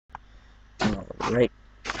Right.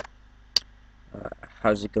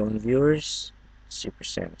 How's it going, viewers? Super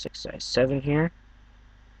Sam 6i7 here,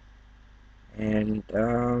 and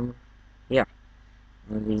yeah,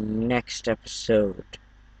 on the next episode,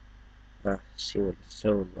 see what it's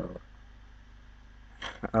so low.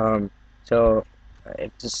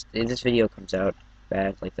 If this video comes out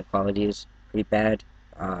bad, like the quality is pretty bad,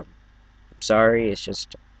 I'm sorry. It's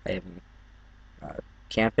just I'm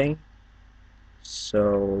camping,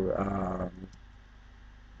 so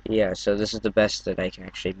yeah. So this is the best that I can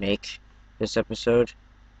actually make this episode,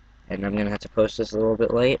 and I'm gonna have to post this a little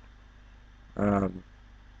bit late. So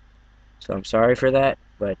I'm sorry for that,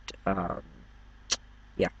 but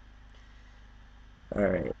yeah.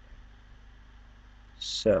 Alright,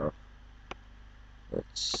 so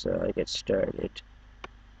let's get started.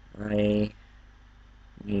 I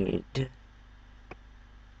need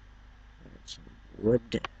some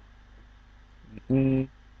wood.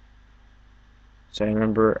 So I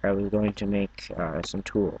remember I was going to make some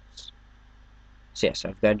tools. So yes,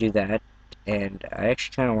 I've got to do that, and I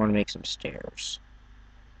actually kind of want to make some stairs.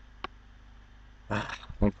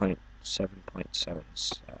 1.7.7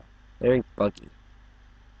 is very buggy.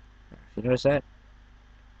 You notice that?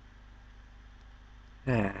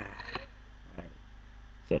 Alright,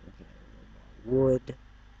 get a little more wood.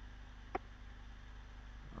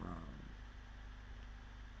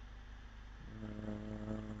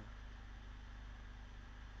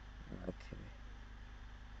 Okay.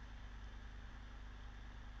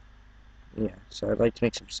 Yeah, so I'd like to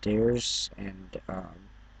make some stairs and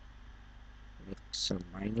make some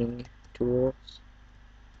mining tools.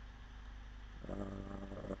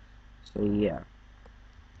 So yeah.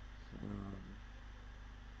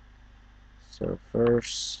 So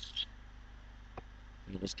first,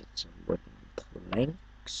 let me just get some wooden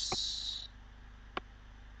planks.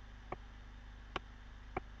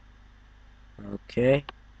 Okay.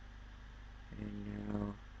 And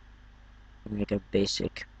now I'll make a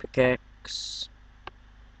basic pickaxe.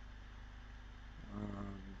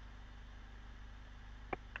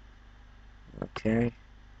 Okay.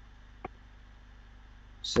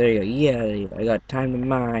 So there you go. Yeah, I got time to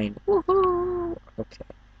mine. Woohoo! Okay.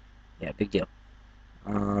 Yeah, big deal.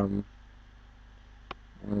 I'm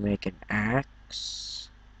gonna make an axe.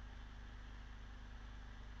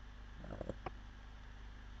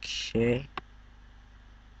 Okay.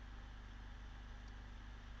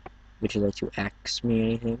 Would you like to axe me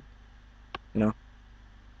anything? No?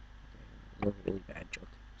 A really bad joke.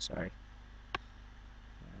 Sorry.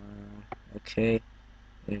 Okay.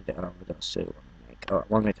 And what else do I want to make? Oh, I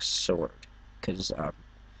want to make a sword. Because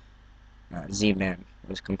Z-Man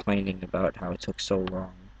was complaining about how it took so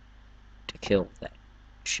long to kill that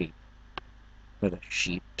sheep. Or the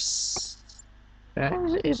sheeps.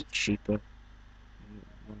 Is it sheep?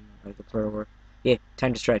 Like the plural word. Yeah,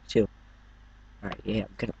 time to strike too. Alright, yeah,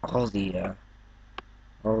 I'm getting all the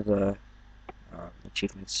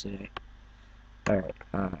achievements today. Alright,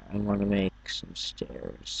 I want to make some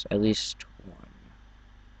stairs. At least one.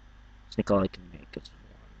 I think all I can make is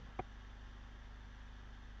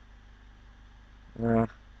one.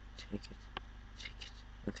 Take it. Take it.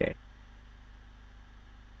 Okay.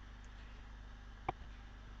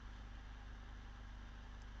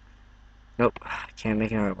 Nope, I can't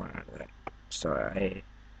make another one out of that. So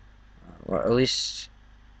well, at least,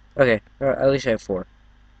 okay, at least I have 4.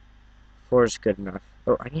 4 is good enough.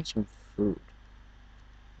 Oh, I need some food.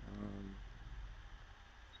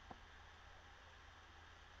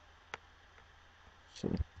 See.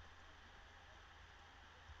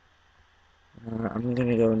 I'm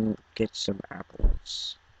gonna go and get some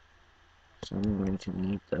apples. So I'm going to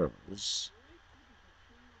need those.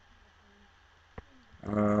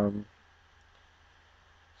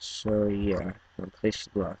 So yeah, place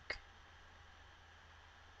the block.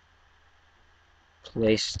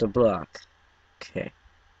 Place the block. Okay.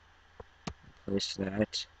 Place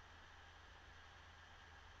that.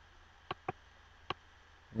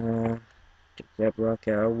 Take that block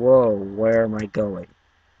out. Whoa, where am I going?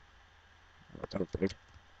 Oh, that was weird.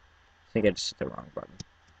 I think I just hit the wrong button.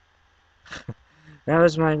 That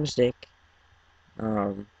was my mistake.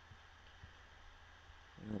 Alright.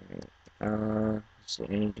 Let's see, I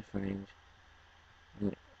need to find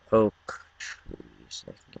an oak tree so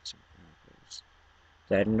I can get some apples. Is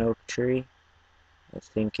that an oak tree? I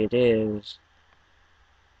think it is.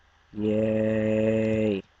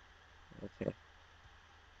 Yay! Okay.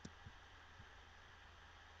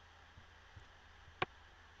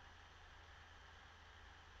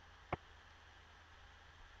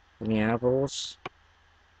 Any apples?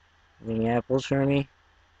 Any apples for me?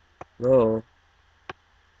 Whoa.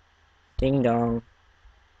 Ding dong.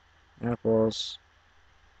 Apples.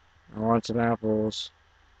 I want some apples.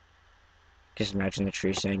 Just imagine the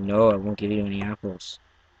tree saying, no, I won't give you any apples.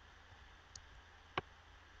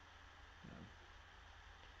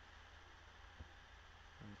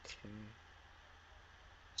 Okay.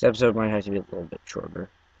 This episode might have to be a little bit shorter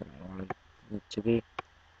than I wanted it to be,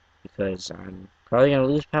 because I'm probably going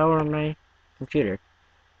to lose power on my computer.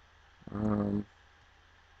 Um,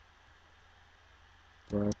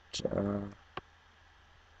 but,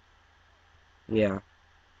 yeah.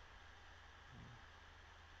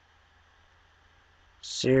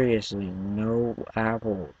 Seriously, no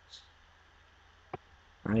apples.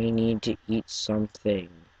 I need to eat something.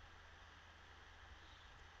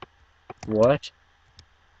 What?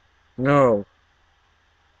 No.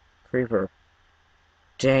 Creeper.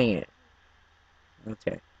 Dang it.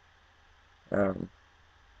 Okay. Um,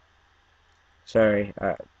 sorry.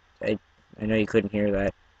 I, I know you couldn't hear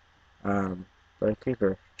that. But a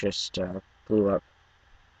creeper just, blew up.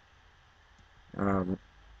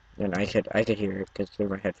 And I could hear it because through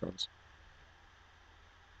my headphones.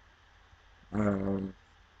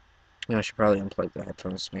 I should probably unplug the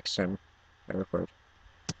headphones next time I record.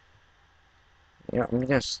 Yeah, I'm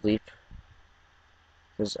gonna sleep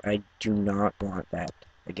because I do not want that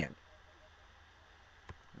again.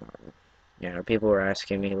 People were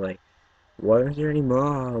asking me like, why aren't there any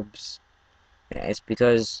mobs? Yeah, it's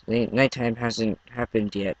because nighttime hasn't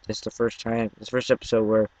happened yet. This is the first time, this first episode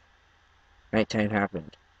where nighttime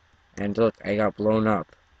happened. And look, I got blown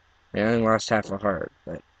up. I only lost half a heart,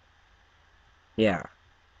 but yeah.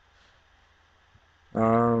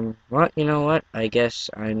 Well, you know what? I guess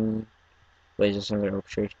I'm. Wait, is this another oak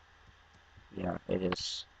tree? Yeah, it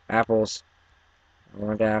is. Apples. I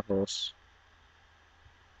want apples.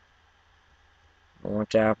 I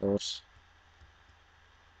want apples.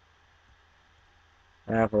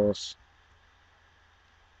 Apples.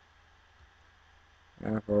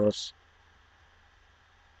 Apples.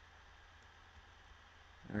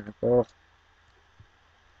 Apple.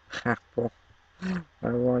 Apple. I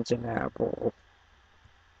want an apple.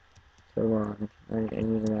 Come on. I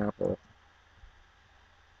need an apple.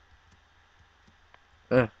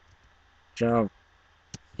 Ugh. Jump.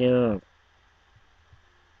 Jump.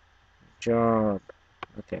 Jump.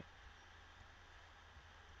 Okay.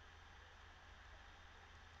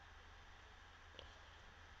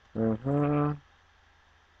 Uh-huh.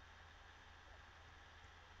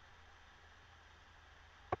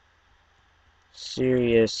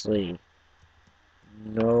 Seriously.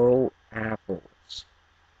 No apples.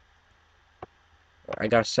 I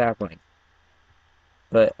got a sapling.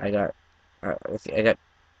 But okay, I got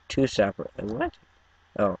two sapling. What?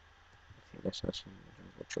 Oh. Okay, that's not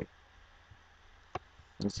a tree. I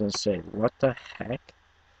was gonna say, what the heck?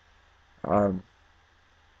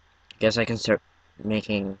 Guess I can start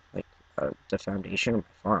making, like, the foundation of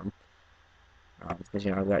my farm. Because,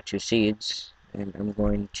 I've got two seeds, and I'm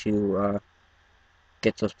going to,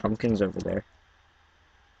 get those pumpkins over there.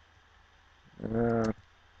 Uh,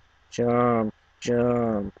 jump,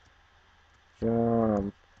 jump,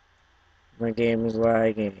 jump. My game is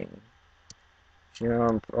lagging.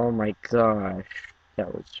 Jump. Oh my gosh.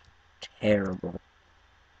 That was terrible.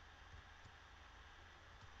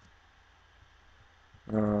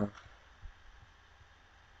 Uh,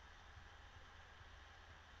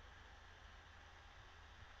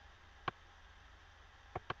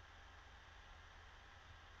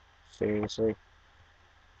 seriously.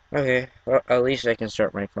 Okay, well, at least I can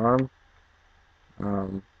start my farm.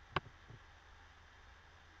 Um,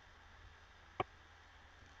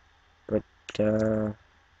 but, yeah.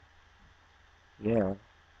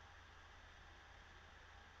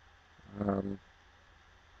 Um,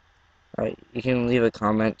 you can leave a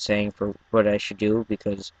comment saying for what I should do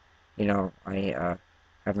because, I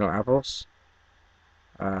have no apples.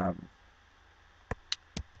 Um,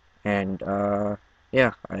 and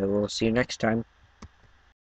yeah, I will see you next time.